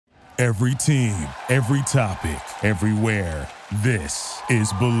Every team, every topic, everywhere. This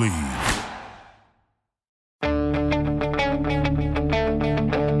is Believe.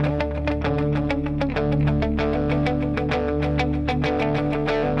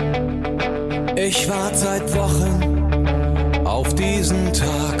 Ich warte seit Wochen auf diesen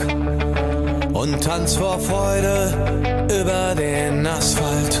Tag und tanz vor Freude über den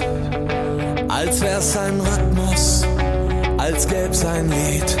Asphalt. Als wär's ein Rhythmus, als gäb's ein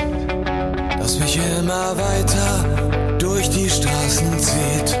Lied, das mich immer weiter durch die Straßen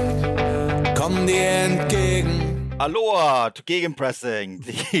zieht. Komm dir entgegen. Aloha to Gegenpressing,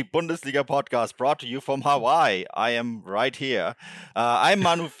 the Bundesliga podcast brought to you from Hawaii. I am right here. I'm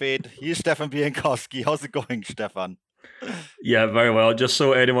Manu Fed. He's Stefan Bienkowski. How's it going, Stefan? Yeah, very well. Just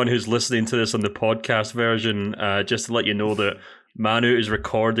so anyone who's listening to this on the podcast version, just to let you know that Manu is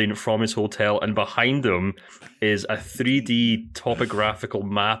recording from his hotel, and behind him is a 3D topographical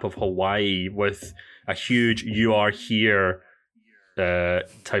map of Hawaii with a huge "You Are Here"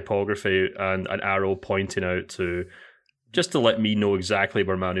 typography and an arrow pointing out to, just to let me know exactly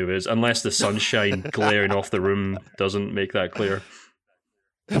where Manu is, unless the sunshine glaring off the room doesn't make that clear.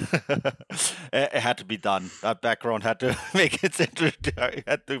 It had to be done. That background had to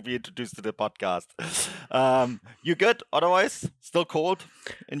had to be introduced to the podcast. You good? Otherwise, still cold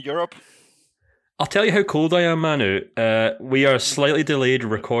in Europe? I'll tell you how cold I am, Manu. We are slightly delayed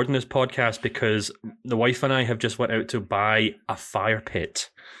recording this podcast because the wife and I have just went out to buy a fire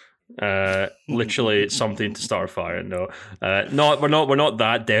pit. Literally something to start a fire. No, we're not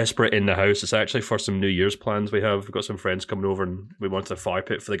that desperate in the house. It's actually for some New Year's plans we have. We've got some friends coming over and we wanted a fire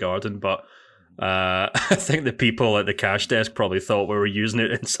pit for the garden, but I think the people at the cash desk probably thought we were using it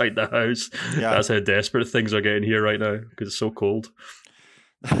inside the house. Yeah. That's how desperate things are getting here right now because it's so cold.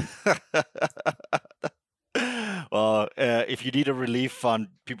 Well, if you need a relief fund,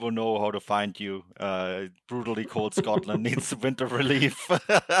 people know how to find you. Brutally cold Scotland needs winter relief. That's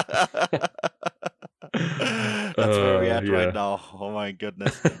where we're at right now. Oh my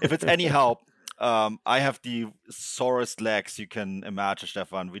goodness. If it's any help, I have the sorest legs you can imagine,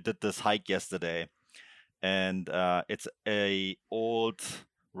 Stefan. We did this hike yesterday, and it's a old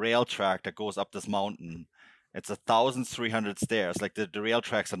rail track that goes up this mountain. It's 1,300 stairs. Like the rail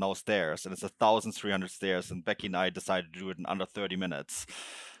tracks are now stairs, and it's 1,300 stairs. And Becky and I decided to do it in under 30 minutes.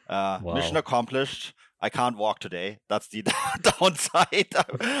 Wow. Mission accomplished. I can't walk today. That's the downside.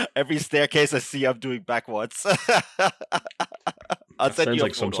 Every staircase I see, I'm doing backwards. That sounds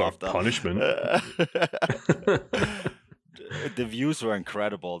like some sort of punishment. The views were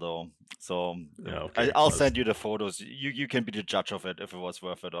incredible, though. So yeah, okay. I'll send you the photos. You can be the judge of it if it was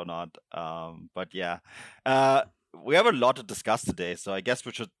worth it or not. But yeah, we have a lot to discuss today, so I guess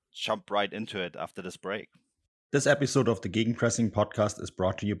we should jump right into it after this break. This episode of the Gegenpressing podcast is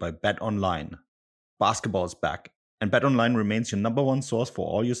brought to you by BetOnline. Basketball is back, and BetOnline remains your number one source for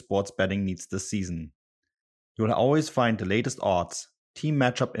all your sports betting needs this season. You will always find the latest odds, team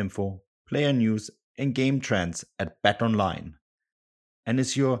matchup info, player news, and game trends at BetOnline. And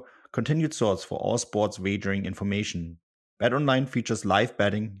is your continued source for all sports wagering information. BetOnline features live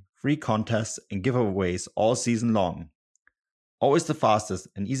betting, free contests, and giveaways all season long. Always the fastest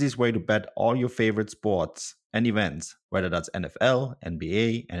and easiest way to bet all your favorite sports and events, whether that's NFL,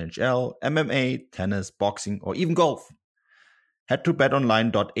 NBA, NHL, MMA, tennis, boxing, or even golf. Head to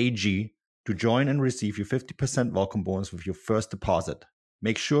betonline.ag to join and receive your 50% welcome bonus with your first deposit.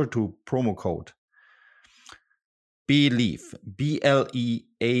 Make sure to promo code BELIEVE,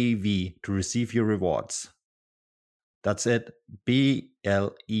 BLEAV, to receive your rewards. That's it,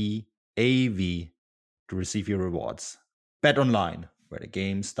 BLEAV, to receive your rewards. Bet online, where the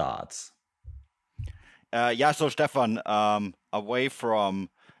game starts. So Stefan, away from...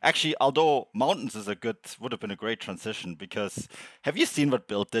 Actually, although mountains would have been a great transition, because have you seen what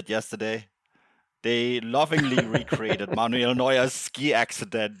Bild did yesterday? They lovingly recreated Manuel Neuer's ski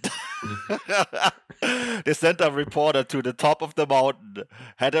accident. They sent a reporter to the top of the mountain,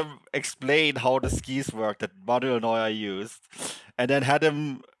 had him explain how the skis work that Manuel Neuer used, and then had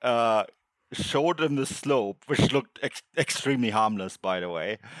him showed him the slope, which looked extremely harmless, by the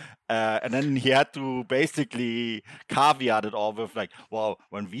way. And then he had to basically caveat it all with like, well,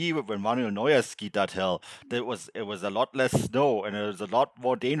 when Manuel Neuer skied that hill, it was a lot less snow and it was a lot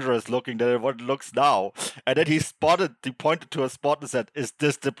more dangerous looking than what it looks now. And then he pointed to a spot and said, "Is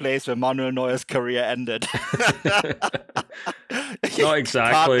this the place where Manuel Neuer's career ended?" Not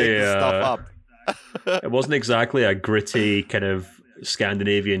exactly. It wasn't exactly a gritty kind of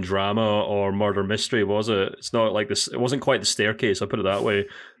Scandinavian drama or murder mystery, was it? It's not like this. It wasn't quite the staircase, I'll put it that way.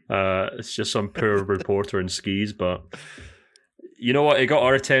 It's just some poor reporter in skis, but you know what? It got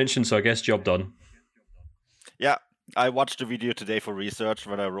our attention, so I guess job done. Yeah, I watched the video today for research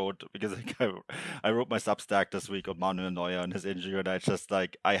when I wrote, because I wrote my Substack this week on Manuel Neuer and his injury, and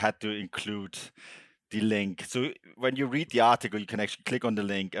I had to include the link. So when you read the article, you can actually click on the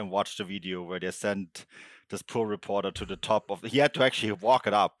link and watch the video where they sent this poor reporter to the top of. He had to actually walk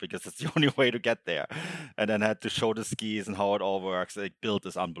it up because it's the only way to get there, and then had to show the skis and how it all works. The build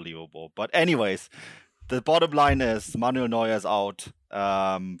is unbelievable. But anyways, the bottom line is Manuel Neuer is out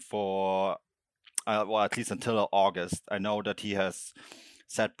for. Well, at least until August. I know that he has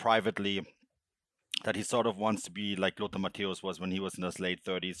said privately that he sort of wants to be like Lothar Matthäus was when he was in his late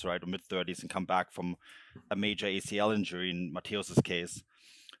 30s, right, or mid 30s, and come back from a major ACL injury in Matthäus's case.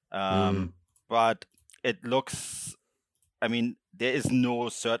 But it looks, I mean, there is no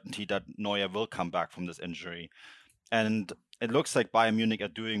certainty that Neuer will come back from this injury. And it looks like Bayern Munich are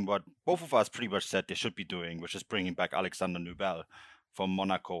doing what both of us pretty much said they should be doing, which is bringing back Alexander Nübel from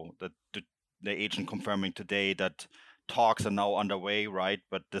Monaco. The agent confirming today that talks are now underway, right?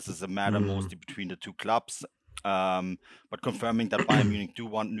 But this is a matter mostly between the two clubs. But confirming that Bayern Munich do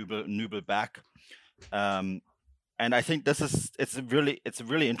want Nübel back. And I think it's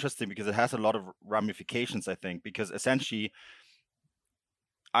really interesting because it has a lot of ramifications, I think, because essentially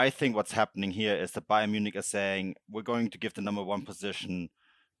I think what's happening here is that Bayern Munich is saying we're going to give the number one position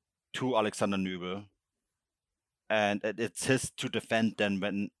to Alexander Nübel, and it's his to defend then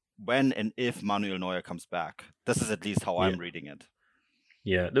when and if Manuel Neuer comes back. This is at least how I'm reading it.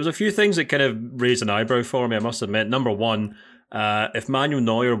 Yeah, there's a few things that kind of raised an eyebrow for me, I must admit. Number one, if Manuel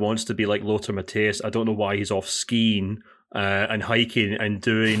Neuer wants to be like Lothar Matthäus, I don't know why he's off skiing and hiking and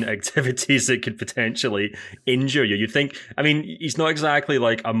doing activities that could potentially injure you. You'd think, I mean, he's not exactly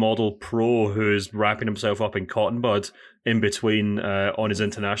like a model pro who's wrapping himself up in cotton bud in between on his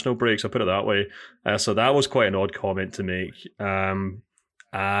international breaks, I'll put it that way. So that was quite an odd comment to make.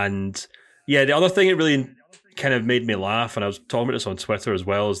 And yeah, the other thing it really kind of made me laugh, and I was talking about this on Twitter as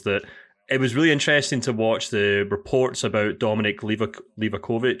well, is that it was really interesting to watch the reports about Dominik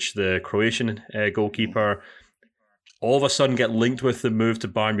Livakovic, the Croatian goalkeeper, all of a sudden get linked with the move to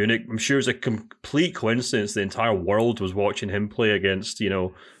Bayern Munich. I'm sure it's a complete coincidence the entire world was watching him play against,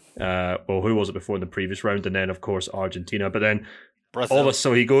 who was it before in the previous round, and then of course Argentina. But then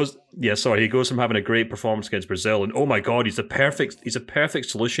he goes from having a great performance against Brazil, and oh my god, he's a perfect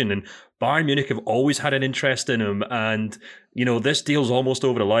solution. And Bayern Munich have always had an interest in him, and this deal's almost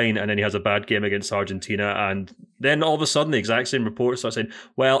over the line, and then he has a bad game against Argentina, and then all of a sudden the exact same reports start saying,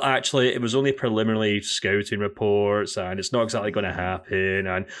 well, actually it was only preliminary scouting reports, and it's not exactly going to happen,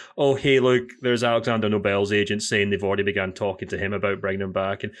 and oh hey look, there's Alexander Nobel's agent saying they've already begun talking to him about bringing him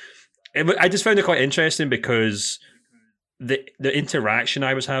back. And I just found it quite interesting because the interaction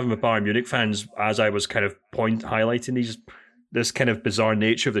I was having with Bayern Munich fans as I was kind of highlighting this kind of bizarre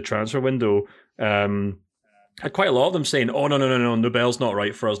nature of the transfer window, had quite a lot of them saying, oh, no, Nobel's not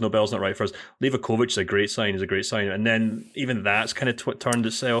right for us, Livakovic is a great sign, and then even that's kind of turned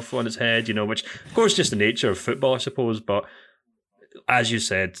itself on its head, which of course is just the nature of football, I suppose, but as you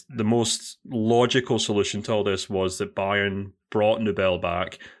said, the most logical solution to all this was that Bayern brought Nübel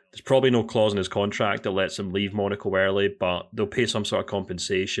back. There's probably no clause in his contract that lets him leave Monaco early, but they'll pay some sort of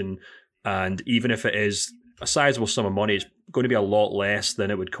compensation. And even if it is a sizable sum of money, it's going to be a lot less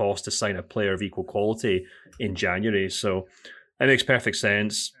than it would cost to sign a player of equal quality in January. So it makes perfect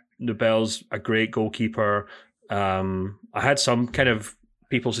sense. Nübel's a great goalkeeper. I had some kind of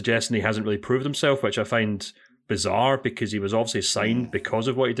people suggesting he hasn't really proved himself, which I find bizarre because he was obviously signed because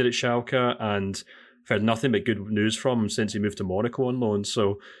of what he did at Schalke, and I've heard nothing but good news from him since he moved to Monaco on loan.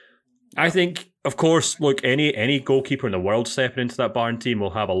 So I think, of course, look, any goalkeeper in the world stepping into that Bayern team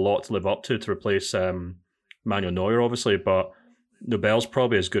will have a lot to live up to replace Manuel Neuer, obviously, but Nobel's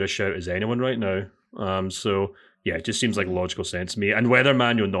probably as good a shout as anyone right now. So yeah, it just seems like logical sense to me. And whether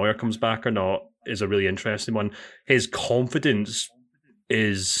Manuel Neuer comes back or not is a really interesting one. His confidence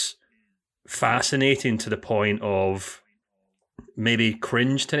is fascinating to the point of maybe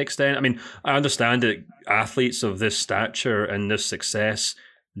cringe to an extent. I mean, I understand that athletes of this stature and this success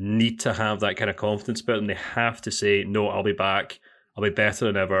need to have that kind of confidence about them. They have to say, no, I'll be back. I'll be better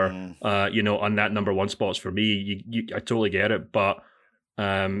than ever. On that number one spots for me. I totally get it. But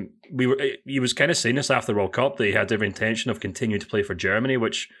he was kind of saying this after the World Cup that he had every intention of continuing to play for Germany,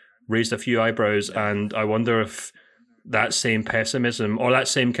 which raised a few eyebrows. And I wonder if that same pessimism or that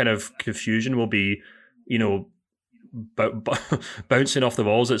same kind of confusion will be, bouncing off the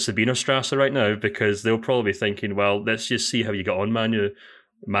walls at Sabina Strasse right now, because they'll probably be thinking, well, let's just see how you get on, Manu,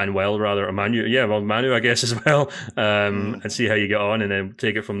 I guess as well, and see how you get on, and then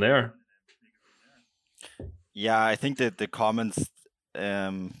take it from there. Yeah, I think that the comments,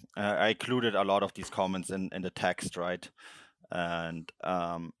 I included a lot of these comments in the text, right? And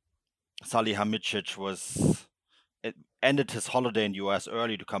Salihamidzic ended his holiday in US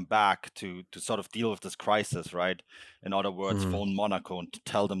early to come back to sort of deal with this crisis, right? In other words, phone Monaco and to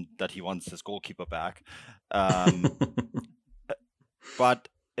tell them that he wants his goalkeeper back. But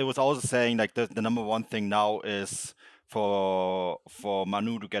it was also saying like the number one thing now is for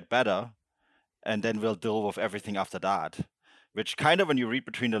Manu to get better, and then we'll deal with everything after that. Which kind of, when you read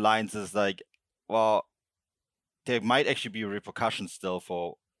between the lines, is like, well, there might actually be repercussions still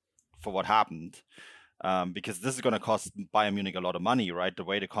for what happened, because this is going to cost Bayern Munich a lot of money, right? The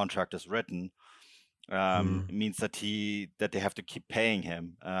way the contract is written means that they have to keep paying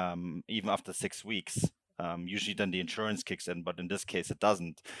him even after 6 weeks. Usually then the insurance kicks in, but in this case it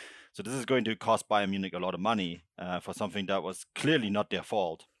doesn't. So this is going to cost Bayern Munich a lot of money for something that was clearly not their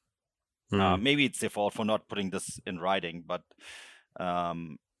fault. Maybe it's their fault for not putting this in writing, but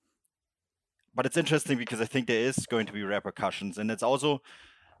it's interesting because I think there is going to be repercussions, and it's also,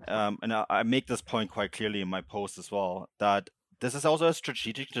 and I make this point quite clearly in my post as well, that this is also a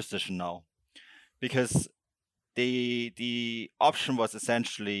strategic decision now, because the option was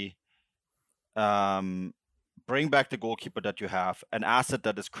essentially bring back the goalkeeper that you have, an asset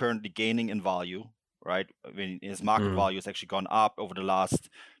that is currently gaining in value, right? I mean, his market value has actually gone up over the last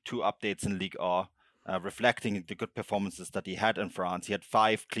 2 updates in Ligue 1, reflecting the good performances that he had in France. He had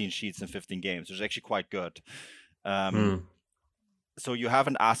 5 clean sheets in 15 games, which is actually quite good. So you have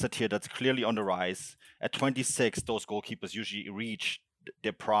an asset here that's clearly on the rise. At 26, those goalkeepers usually reach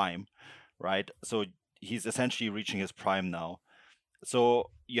their prime, right? So he's essentially reaching his prime now. So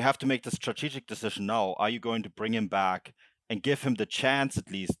you have to make the strategic decision now. Are you going to bring him back and give him the chance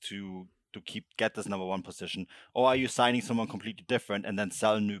at least to get this number 1 position? Or are you signing someone completely different and then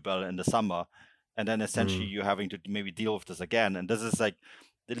sell Nübel in the summer? And then essentially you're having to maybe deal with this again. And this is like,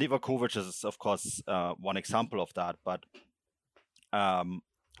 the Livakovic is of course one example of that. But I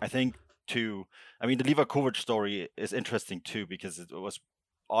think the Livakovic story is interesting too, because it was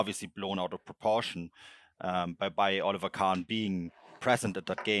obviously blown out of proportion by Oliver Kahn being present at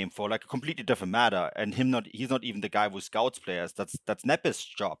that game for like a completely different matter, and he's not even the guy who scouts players. That's Nepes'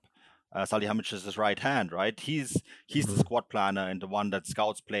 job. Salihamidzic is his right hand, right? He's the squad planner and the one that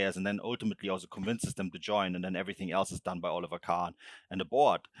scouts players and then ultimately also convinces them to join, and then everything else is done by Oliver Kahn and the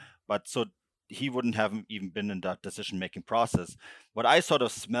board. But so he wouldn't have even been in that decision-making process. What I sort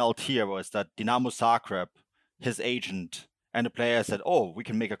of smelled here was that Dinamo Zagreb, his agent, and the player said, "Oh, we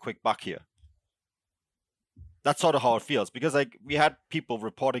can make a quick buck here." That's sort of how it feels, because like we had people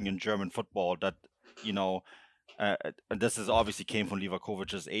reporting in German football that, and this is obviously came from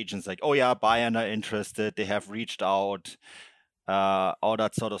Livakovic's agents, like, "Oh yeah, Bayern are interested. They have reached out, all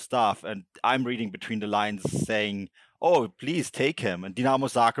that sort of stuff." And I'm reading between the lines saying, "Oh, please take him." And Dinamo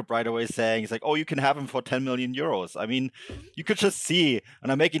Zagreb right away saying, "It's like, oh, you can have him for 10 million euros." I mean, you could just see,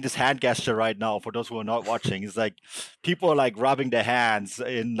 and I'm making this hand gesture right now for those who are not watching. It's like people are like rubbing their hands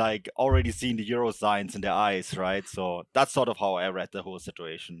in like already seeing the euro signs in their eyes, right? So that's sort of how I read the whole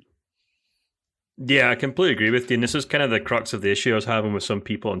situation. Yeah, I completely agree with you. And this is kind of the crux of the issue I was having with some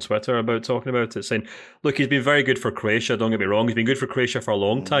people on Twitter about talking about it, saying, look, he's been very good for Croatia, don't get me wrong. He's been good for Croatia for a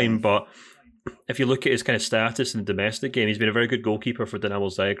long time, but if you look at his kind of status in the domestic game, he's been a very good goalkeeper for Dinamo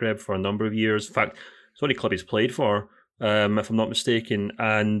Zagreb for a number of years. In fact, it's the only club he's played for, if I'm not mistaken.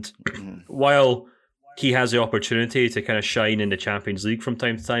 And while he has the opportunity to kind of shine in the Champions League from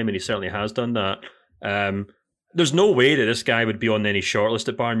time to time, and he certainly has done that, there's no way that this guy would be on any shortlist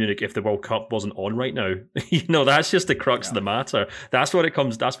at Bayern Munich if the World Cup wasn't on right now. That's just the crux of the matter. That's what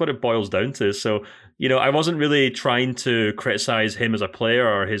it boils down to. So, I wasn't really trying to criticize him as a player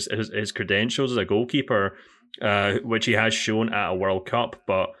or his credentials as a goalkeeper, which he has shown at a World Cup.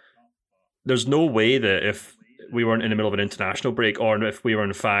 But there's no way that if we weren't in the middle of an international break, or if we were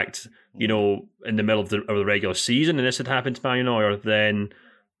in fact, in the middle of the regular season and this had happened to Man United, then,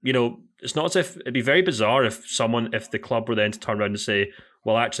 it's not as if it'd be very bizarre if the club were then to turn around and say,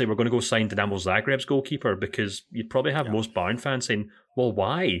 well, actually, we're going to go sign Dinamo Zagreb's goalkeeper, because you'd probably have most Bayern fans saying, well,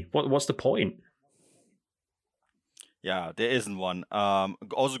 why? What's the point? Yeah, there isn't one.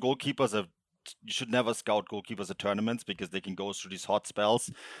 Also, goalkeepers you should never scout goalkeepers at tournaments, because they can go through these hot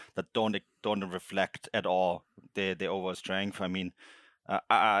spells that don't reflect at all their overall strength. I mean,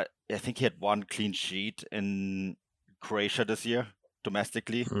 I think he had 1 clean sheet in Croatia this year,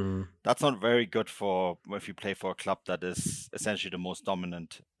 domestically. That's not very good for if you play for a club that is essentially the most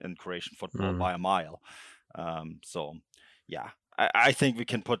dominant in Croatian football by a mile. So yeah, I think we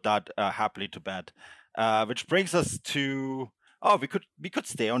can put that happily to bed, which brings us to Oh, we could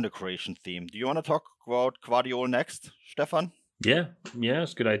stay on the Croatian theme. Do you want to talk about Gvardiol next, Stefan? Yeah,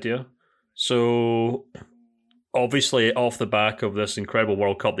 it's a good idea. So, obviously, off the back of this incredible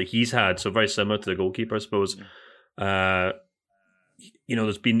World Cup that he's had, so very similar to the goalkeeper, I suppose.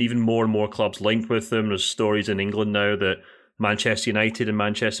 There's been even more and more clubs linked with him. There's stories in England now that Manchester United and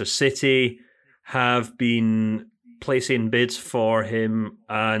Manchester City have been placing bids for him,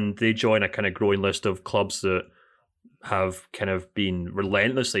 and they join a kind of growing list of clubs that have kind of been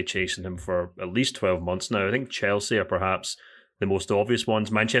relentlessly chasing him for at least 12 months now. I think Chelsea are perhaps the most obvious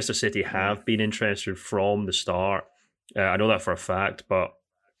ones. Manchester City have been interested from the start. I know that for a fact, but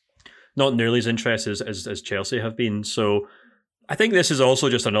not nearly as interested as Chelsea have been. So I think this is also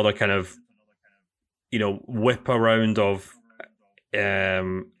just another kind of, whip around of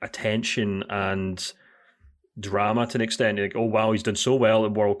attention and drama to an extent. Like, oh wow, he's done so well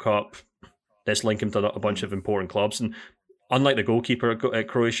at World Cup. Let's link him to a bunch of important clubs. And unlike the goalkeeper at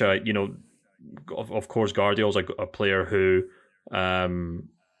Croatia, of course, Gvardiol's a player who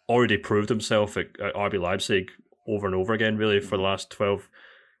already proved himself at RB Leipzig over and over again, really, for the last 12,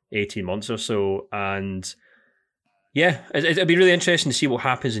 18 months or so. And yeah, it'd be really interesting to see what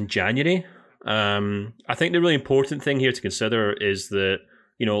happens in January. I think the really important thing here to consider is that,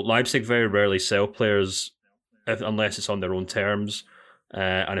 Leipzig very rarely sell players unless it's on their own terms.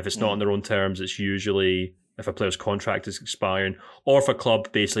 And if it's not on their own terms, it's usually if a player's contract is expiring or if a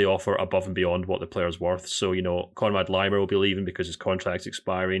club basically offer above and beyond what the player's worth. So, Konrad Laimer will be leaving because his contract's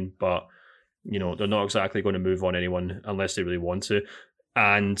expiring, but, they're not exactly going to move on anyone unless they really want to.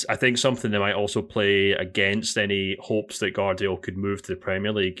 And I think something that might also play against any hopes that Gvardiol could move to the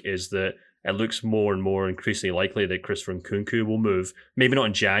Premier League is that it looks more and more increasingly likely that Christopher Nkunku will move, maybe not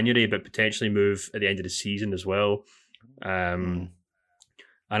in January, but potentially move at the end of the season as well.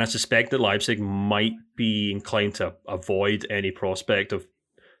 And I suspect that Leipzig might be inclined to avoid any prospect of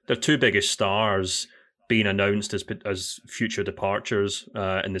their two biggest stars being announced as future departures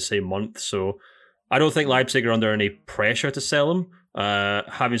in the same month. So I don't think Leipzig are under any pressure to sell him.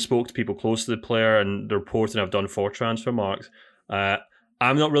 Having spoke to people close to the player and the reporting I've done for transfer marks,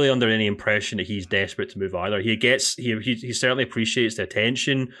 I'm not really under any impression that he's desperate to move either. He certainly appreciates the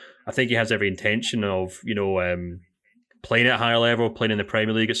attention. I think he has every intention of playing at a higher level, playing in the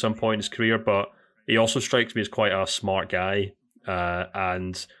Premier League at some point in his career. But he also strikes me as quite a smart guy,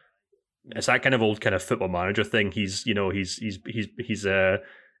 and it's that kind of old kind of football manager thing. He's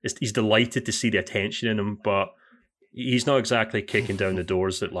delighted to see the attention in him, but he's not exactly kicking down the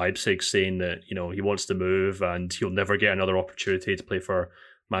doors at Leipzig saying that, he wants to move and he'll never get another opportunity to play for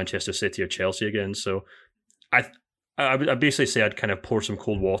Manchester City or Chelsea again. So I'd basically say I'd kind of pour some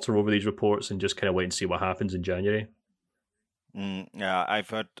cold water over these reports and just kind of wait and see what happens in January. Yeah, I've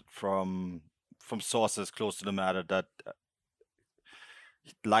heard from sources close to the matter that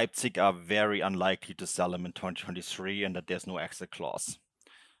Leipzig are very unlikely to sell him in 2023 and that there's no exit clause.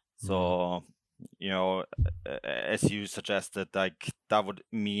 So, as you suggested, like that would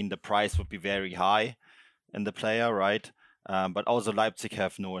mean the price would be very high in the player, right? But also Leipzig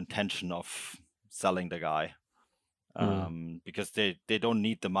have no intention of selling the guy because they don't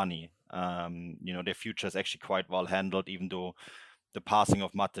need the money. Their future is actually quite well handled, even though the passing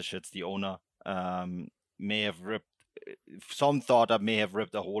of Mateschitz, the owner, may have ripped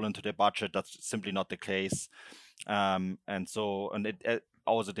a hole into their budget. That's simply not the case.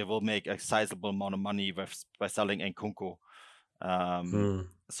 Also they will make a sizable amount of money by selling Nkunku.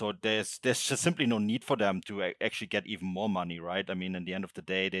 So there's just simply no need for them to actually get even more money, right? I mean, at the end of the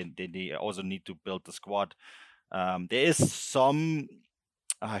day, they also need to build the squad. There is some,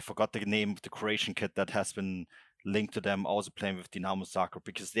 I forgot the name of the Croatian kid that has been linked to them also playing with Dinamo Zagreb,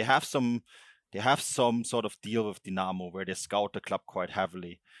 because they have some sort of deal with Dinamo where they scout the club quite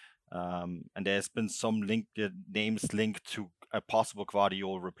heavily. And there's been some names linked to a possible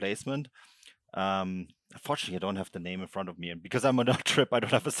Gvardiol replacement. Unfortunately, I don't have the name in front of me, and because I'm on a trip, I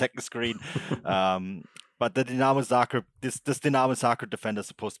don't have a second screen. But the Dinamo Zagreb, this Dinamo Zagreb defender is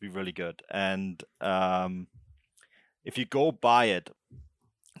supposed to be really good, and if you go buy it,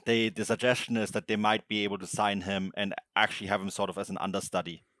 the suggestion is that they might be able to sign him and actually have him sort of as an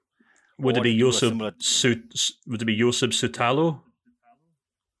understudy. Would it be Josip Sutalo?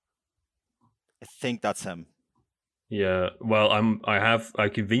 I think that's him. Yeah, well, I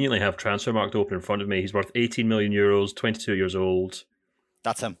conveniently have Transfermarkt open in front of me. He's worth 18 million euros, 22 years old.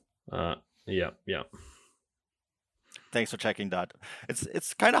 That's him. Yeah. Thanks for checking that.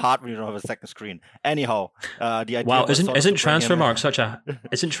 It's kind of hard when you don't have a second screen. Anyhow, the idea. Wow, isn't Transfermarkt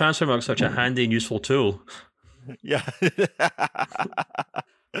such a handy and useful tool? Yeah.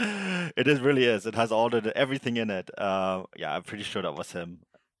 Really is. It has everything in it. Yeah, I'm pretty sure that was him.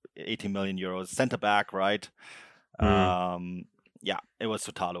 18 million euros, center back, right? Yeah, it was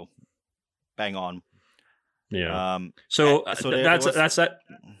Sutalo. Bang on. Yeah.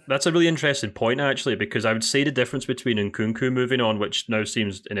 That's a really interesting point, actually, because I would say the difference between Nkunku moving on, which now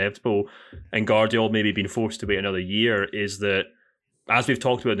seems inevitable, and Guardiola maybe being forced to wait another year, is that, as we've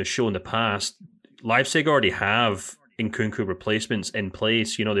talked about in the show in the past, Leipzig already have Nkunku replacements in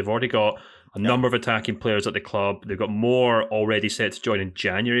place. You know, they've already got a number of attacking players at the club. They've got more already set to join in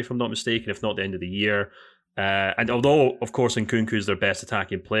January, if I'm not mistaken, if not the end of the year. And although, of course, Nkunku is their best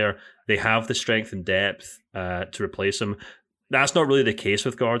attacking player, they have the strength and depth to replace him. That's not really the case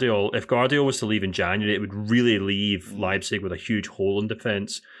with Guardiola. If Guardiola was to leave in January, it would really leave Leipzig with a huge hole in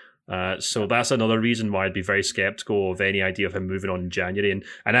defence. So that's another reason why I'd be very sceptical of any idea of him moving on in January.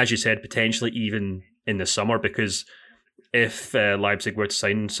 And as you said, potentially even in the summer, because if Leipzig were to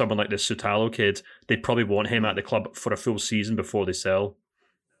sign someone like this Sutalo kid, they'd probably want him at the club for a full season before they sell.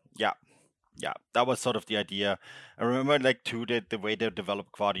 Yeah, that was sort of the idea. I remember, like, too, the way they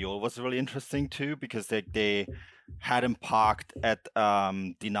developed Guardiola was really interesting too, because they had him parked at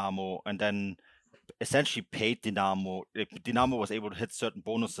Dinamo, and then essentially paid Dinamo. Dinamo was able to hit certain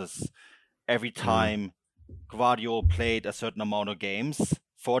bonuses every time Guardiola played a certain amount of games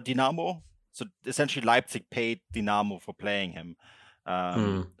for Dinamo. So essentially, Leipzig paid Dinamo for playing him,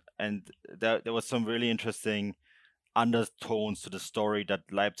 and there was some really interesting undertones to the story that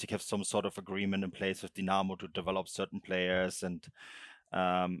Leipzig have some sort of agreement in place with Dinamo to develop certain players. And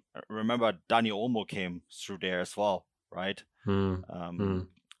remember, Dani Olmo came through there as well, right?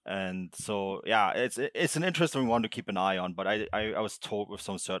 And so, yeah, it's an interesting one to keep an eye on. But I was told with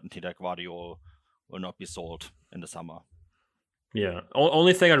some certainty that Guardiola will not be sold in the summer. Yeah.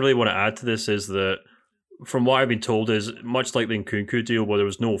 Only thing I really want to add to this is that, from what I've been told, is much like the Nkunku deal, where there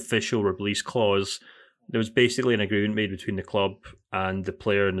was no official release clause, there was basically an agreement made between the club and the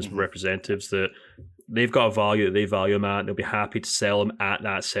player and his representatives that they've got a value that they value him at, and they'll be happy to sell him at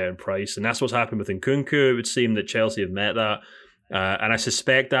that certain price. And that's what's happened with Nkunku. It would seem that Chelsea have met that. And I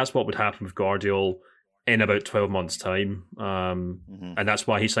suspect that's what would happen with Guardiola in about 12 months' time. And that's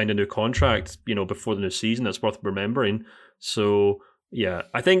why he signed a new contract, before the new season. That's worth remembering. So, yeah,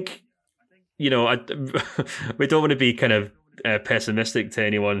 I think, we don't want to be kind of pessimistic to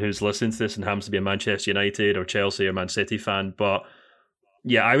anyone who's listening to this and happens to be a Manchester United or Chelsea or Man City fan, but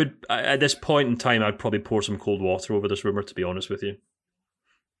yeah, I would, at this point in time, I'd probably pour some cold water over this rumour, to be honest with you.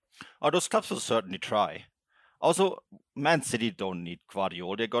 Oh, those clubs will certainly try. Also, Man City don't need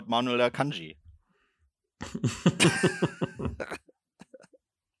Guardiola. They got Manuel Akanji.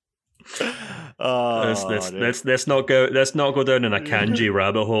 Let's not go down in a Akanji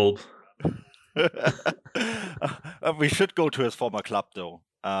rabbit hole. We should go to his former club, though.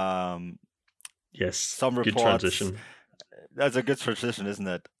 Yes, some reports. Good transition. That's a good transition, isn't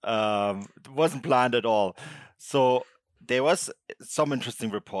it? It wasn't planned at all. So there was some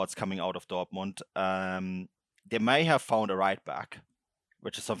interesting reports coming out of Dortmund. They may have found a right back,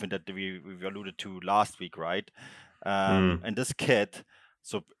 which is something that we alluded to last week, right? And this kid,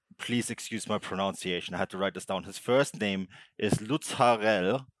 so please excuse my pronunciation, I had to write this down. His first name is Lutz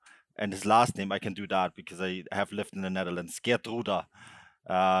Harel, and his last name, I can do that because I have lived in the Netherlands, Geertruida.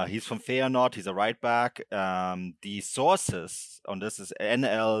 He's from Feyenoord. He's a right back. The sources on this is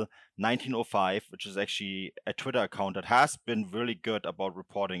NL1905, which is actually a Twitter account that has been really good about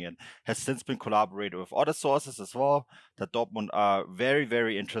reporting it. Has since been collaborated with other sources as well, that Dortmund are very,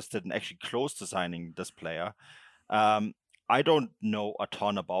 very interested and actually close to signing this player. I don't know a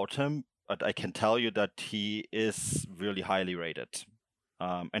ton about him, but I can tell you that he is really highly rated.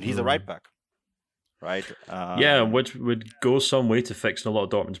 And he's a right back. Right. Which would go some way to fixing a lot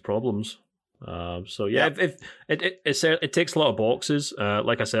of Dortmund's problems. If it ticks a lot of boxes.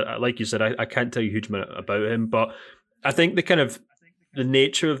 Like you said, I can't tell you a huge amount about him, but I think the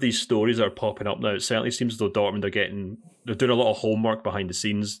nature of these stories that are popping up now, it certainly seems as though Dortmund they're doing a lot of homework behind the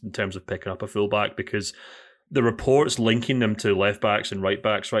scenes in terms of picking up a fullback, because the reports linking them to left backs and right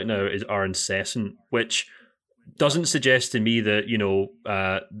backs right now are incessant, which doesn't suggest to me that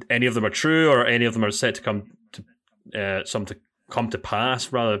any of them are true or any of them are set to come to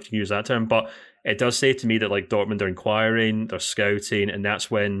pass, rather, if you use that term. But it does say to me that, like, Dortmund are inquiring, they're scouting, and that's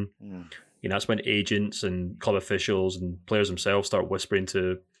when agents and club officials and players themselves start whispering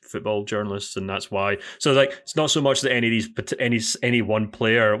to football journalists, and that's why. So, like, it's not so much that any one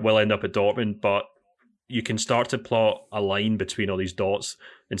player will end up at Dortmund, but you can start to plot a line between all these dots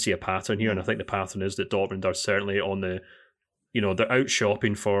and see a pattern here. And I think the pattern is that Dortmund are certainly on they're out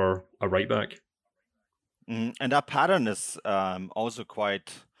shopping for a right back. And that pattern is also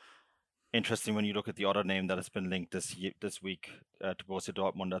quite interesting when you look at the other name that has been linked this week to Borussia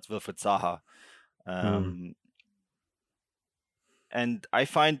Dortmund. That's Wilfried Zaha. And I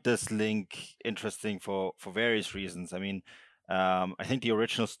find this link interesting for various reasons. I mean, I think the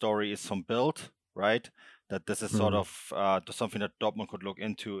original story is from Bild, right? That this is sort of something that Dortmund could look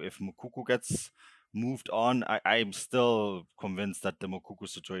into if Moukoko gets moved on. I'm still convinced that the Moukoko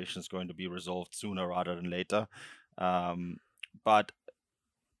situation is going to be resolved sooner rather than later. But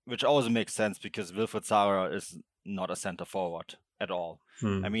which also makes sense because Wilfried Zaha is not a center forward at all.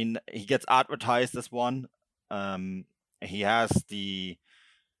 I mean, he gets advertised as one. He has the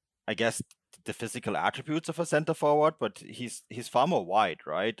physical attributes of a center forward, but he's far more wide,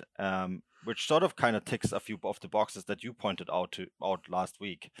 right? Which sort of kind of ticks a few of the boxes that you pointed out last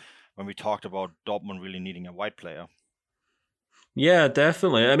week when we talked about Dortmund really needing a wide player. Yeah,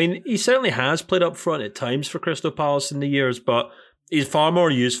 definitely. I mean, he certainly has played up front at times for Crystal Palace in the years, but he's far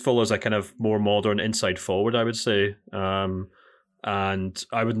more useful as a kind of more modern inside forward, I would say. And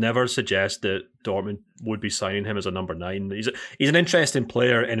I would never suggest that Dortmund would be signing him as a number 9. He's an interesting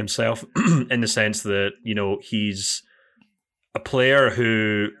player in himself in the sense that, you know, he's a player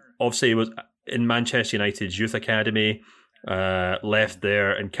who obviously was in Manchester United's youth academy, left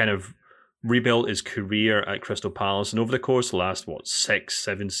there and kind of rebuilt his career at Crystal Palace. And over the course of the last,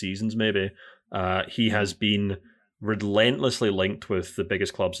 6-7 seasons maybe, he has been relentlessly linked with the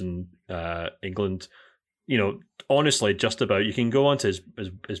biggest clubs in England. You know, honestly, just about, you can go onto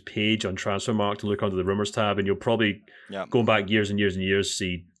his page on Transfermarkt to look under the rumours tab, and you'll probably go back years and years and years,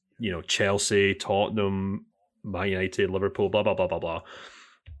 see, you know, Chelsea, Tottenham, Man United, Liverpool, blah blah blah blah blah.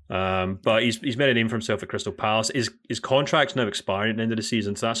 But he's made a name for himself at Crystal Palace. His contract's now expiring at the end of the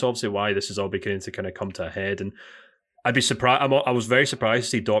season, so that's obviously why this is all beginning to kind of come to a head. And I'd be surprised. I was very surprised to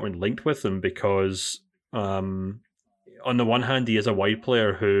see Dortmund linked with him because, on the one hand, he is a wide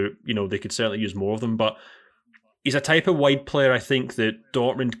player who, you know, they could certainly use more of them, but he's a type of wide player I think that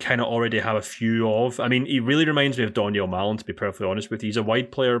Dortmund kind of already have a few of. I mean, he really reminds me of Donyell Malen, to be perfectly honest with you. He's a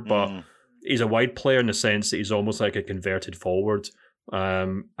wide player, but he's a wide player in the sense that he's almost like a converted forward.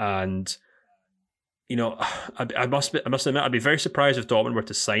 And, you know, I must admit, I'd be very surprised if Dortmund were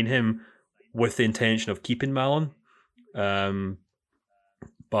to sign him with the intention of keeping Malen.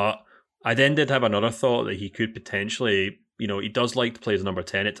 But I then did have another thought that he could potentially, you know, he does like to play as a number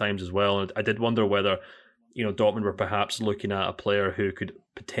 10 at times as well. And I did wonder whether, you know, Dortmund were perhaps looking at a player who could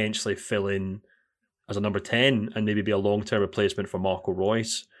potentially fill in as a number 10 and maybe be a long-term replacement for Marco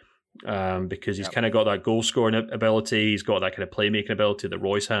Reus, because he's kind of got that goal-scoring ability, he's got that kind of playmaking ability that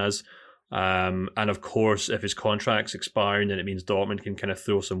Reus has. And of course, if his contract's expiring, then it means Dortmund can kind of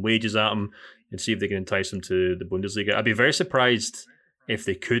throw some wages at him and see if they can entice him to the Bundesliga. I'd be very surprised if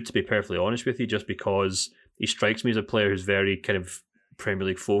they could, to be perfectly honest with you, just because he strikes me as a player who's very kind of Premier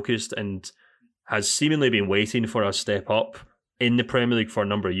League focused and has seemingly been waiting for a step up in the Premier League for a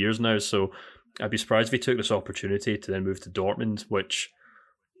number of years now. So I'd be surprised if he took this opportunity to then move to Dortmund, which,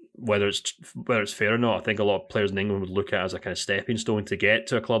 whether it's fair or not, I think a lot of players in England would look at as a kind of stepping stone to get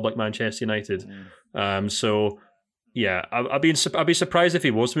to a club like Manchester United. So yeah, I'd be surprised if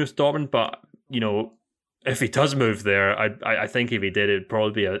he was to move to Dortmund, but, you know, if he does move there, I think if he did, it'd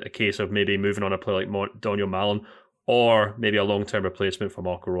probably be a case of maybe moving on a player like Donyell Malen, or maybe a long-term replacement for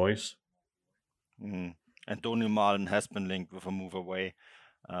Marco Reus. And Donyell Malen has been linked with a move away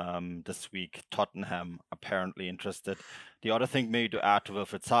this week. Tottenham apparently interested. The other thing maybe to add to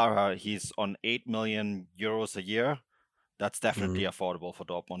Wilfried Zaha, he's on 8 million euros a year. That's definitely affordable for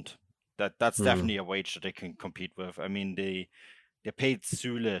Dortmund. That's definitely a wage that they can compete with. I mean, they paid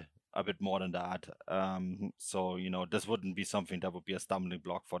Süle a bit more than that. So, you know, this wouldn't be something that would be a stumbling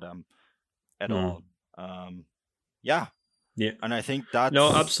block for them at all. Yeah. And I think that's...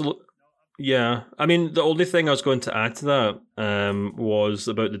 No, absolutely. Yeah, I mean, the only thing I was going to add to that was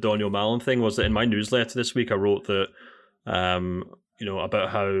about the Donyell Malen thing, was that in my newsletter this week I wrote that, you know, about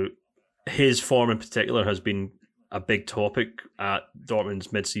how his form in particular has been a big topic at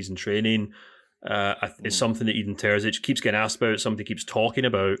Dortmund's mid-season training. It's something that Edin Terzic keeps getting asked about, something he keeps talking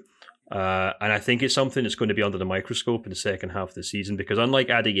about, and I think it's something that's going to be under the microscope in the second half of the season, because unlike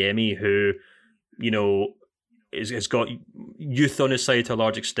Adeyemi, who, you know, has got youth on his side to a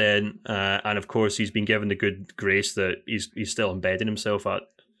large extent, and of course he's been given the good grace that he's still embedding himself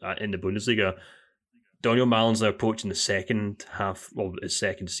in the Bundesliga. Donyell Malen's now approaching the second half of his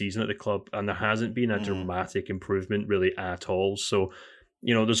second season at the club, and there hasn't been a dramatic improvement really at all. So,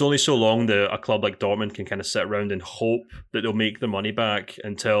 you know, there's only so long that a club like Dortmund can kind of sit around and hope that they'll make their money back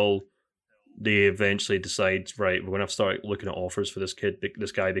until they eventually decide, right, we're going to have to start looking at offers for this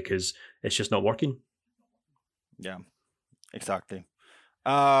guy, because it's just not working. Yeah, exactly.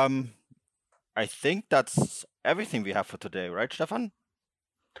 I think that's everything we have for today, right, Stefan?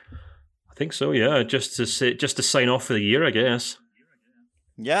 I think so. Yeah, just to sign off for the year, I guess.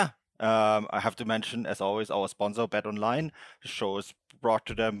 Yeah. I have to mention, as always, our sponsor, BetOnline. The show is brought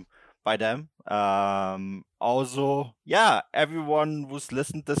to them by them. Also, yeah, everyone who's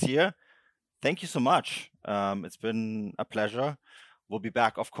listened this year, thank you so much. It's been a pleasure. We'll be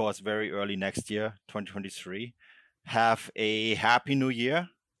back, of course, very early next year, 2023. Have a happy new year.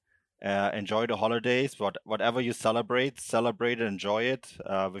 Enjoy the holidays. Whatever you celebrate and enjoy it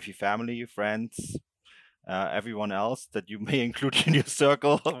with your family, your friends, everyone else that you may include in your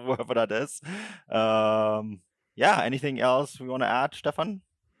circle, whoever that is. Yeah, anything else we want to add, Stefan?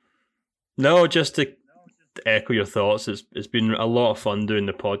 No, just to echo your thoughts. It's been a lot of fun doing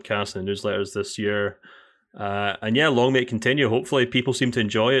the podcast and newsletters this year. And yeah, long may it continue. Hopefully people seem to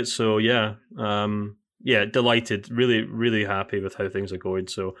enjoy it. So yeah, delighted. Really, really happy with how things are going.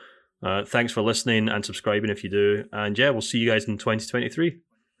 So thanks for listening and subscribing if you do. And yeah, we'll see you guys in 2023.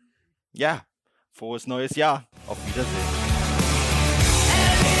 Yeah, frohes neues Jahr. Auf Wiedersehen.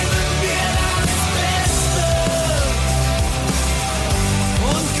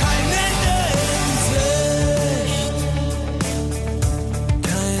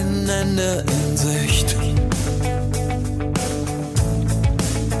 Ende in Sicht.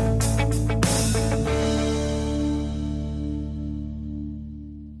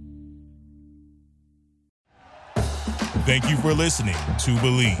 Thank you for listening to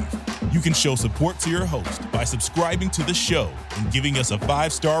Believe. You can show support to your host by subscribing to the show and giving us a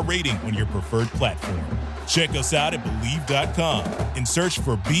 5-star rating on your preferred platform. Check us out at Believe.com and search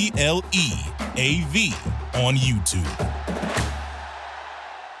for BLEAV on YouTube.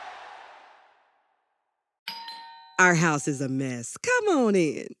 Our house is a mess. Come on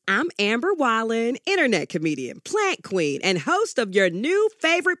in. I'm Amber Wallen, internet comedian, plant queen, and host of your new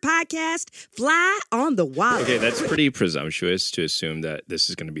favorite podcast, Fly on the Wallen. Okay, that's pretty presumptuous to assume that this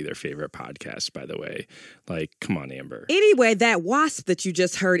is going to be their favorite podcast, by the way. Like, come on, Amber. Anyway, that wasp that you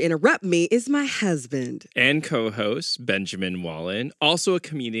just heard interrupt me is my husband. And co-host, Benjamin Wallen, also a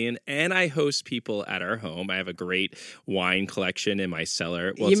comedian, and I host people at our home. I have a great wine collection in my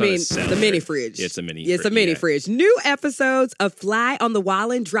cellar. Well, you mean the mini fridge? It's a mini fridge. It's a mini fridge. New episodes of Fly on the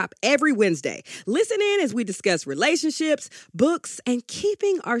Wallen drop every Wednesday. Listen in as we discuss relationships, books, and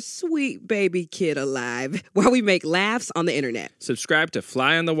keeping our sweet baby kid alive while we make laughs on the internet. Subscribe to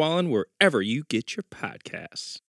Fly on the Wallen wherever you get your podcasts.